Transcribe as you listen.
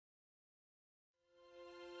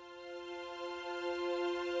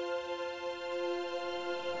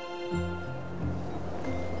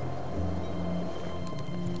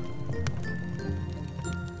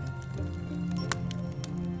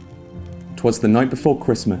'Twas the night before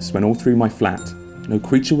Christmas, when all through my flat no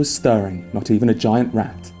creature was stirring, not even a giant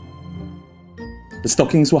rat. The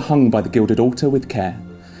stockings were hung by the gilded altar with care,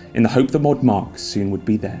 in the hope that Mod Mark soon would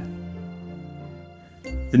be there.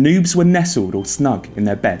 The noobs were nestled all snug in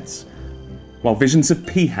their beds, while visions of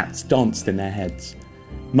pea-hats danced in their heads.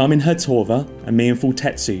 Mum in her torva and me in full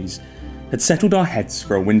tetsus had settled our heads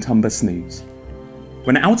for a windhumber snooze,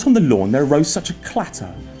 when out on the lawn there arose such a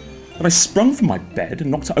clatter that I sprung from my bed and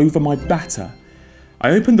knocked over my batter. I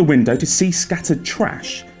opened the window to see scattered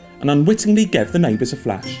trash and unwittingly gave the neighbours a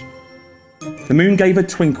flash. The moon gave a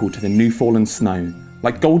twinkle to the new fallen snow,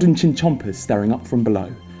 like golden chinchompas staring up from below,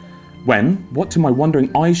 when, what to my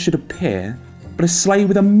wondering eyes should appear but a sleigh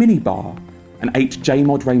with a minibar and 8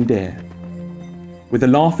 J-Mod reindeer, with a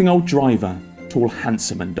laughing old driver, tall,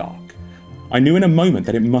 handsome and dark. I knew in a moment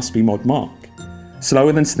that it must be Mod Mark.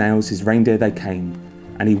 Slower than snails his reindeer they came,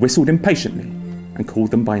 and he whistled impatiently and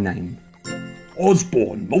called them by name.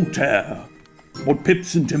 Osborne, Moltaire, Mod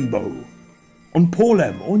Pips and Timbo, on Paul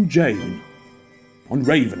M, on Jane, on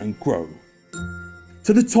Raven and Crow.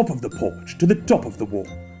 To the top of the porch, to the top of the wall.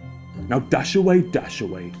 Now dash away, dash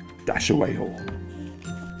away, dash away all.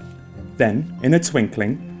 Then, in a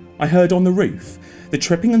twinkling, I heard on the roof the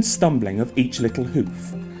tripping and stumbling of each little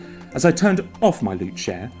hoof. As I turned off my loot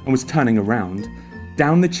share and was turning around,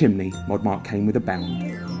 down the chimney Mod Mark came with a bound.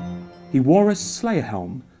 He wore a Slayer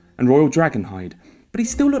helm and Royal Dragon hide, but he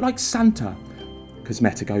still looked like Santa.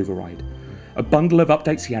 Cosmetic override. A bundle of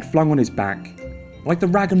updates he had flung on his back, like the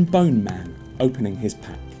Rag and Bone Man opening his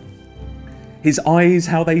pack. His eyes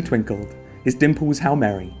how they twinkled, his dimples how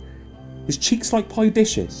merry, his cheeks like pie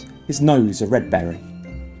dishes, his nose a red berry.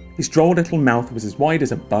 His droll little mouth was as wide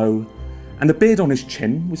as a bow, and the beard on his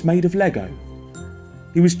chin was made of Lego.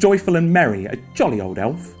 He was joyful and merry, a jolly old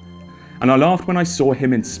elf, and I laughed when I saw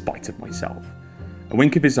him in spite of myself. A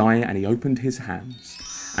wink of his eye and he opened his hands,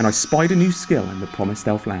 and I spied a new skill in the promised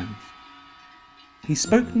elf lands. He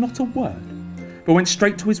spoke not a word, but went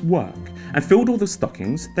straight to his work, and filled all the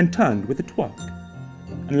stockings, then turned with a twerk.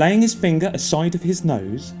 And laying his finger aside of his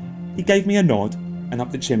nose, he gave me a nod, and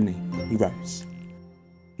up the chimney he rose.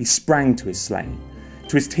 He sprang to his sleigh,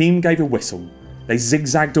 to his team gave a whistle, they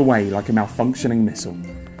zigzagged away like a malfunctioning missile,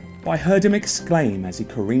 but I heard him exclaim as he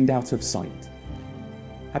careened out of sight,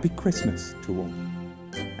 Happy Christmas to all,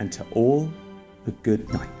 and to all a good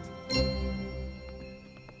night.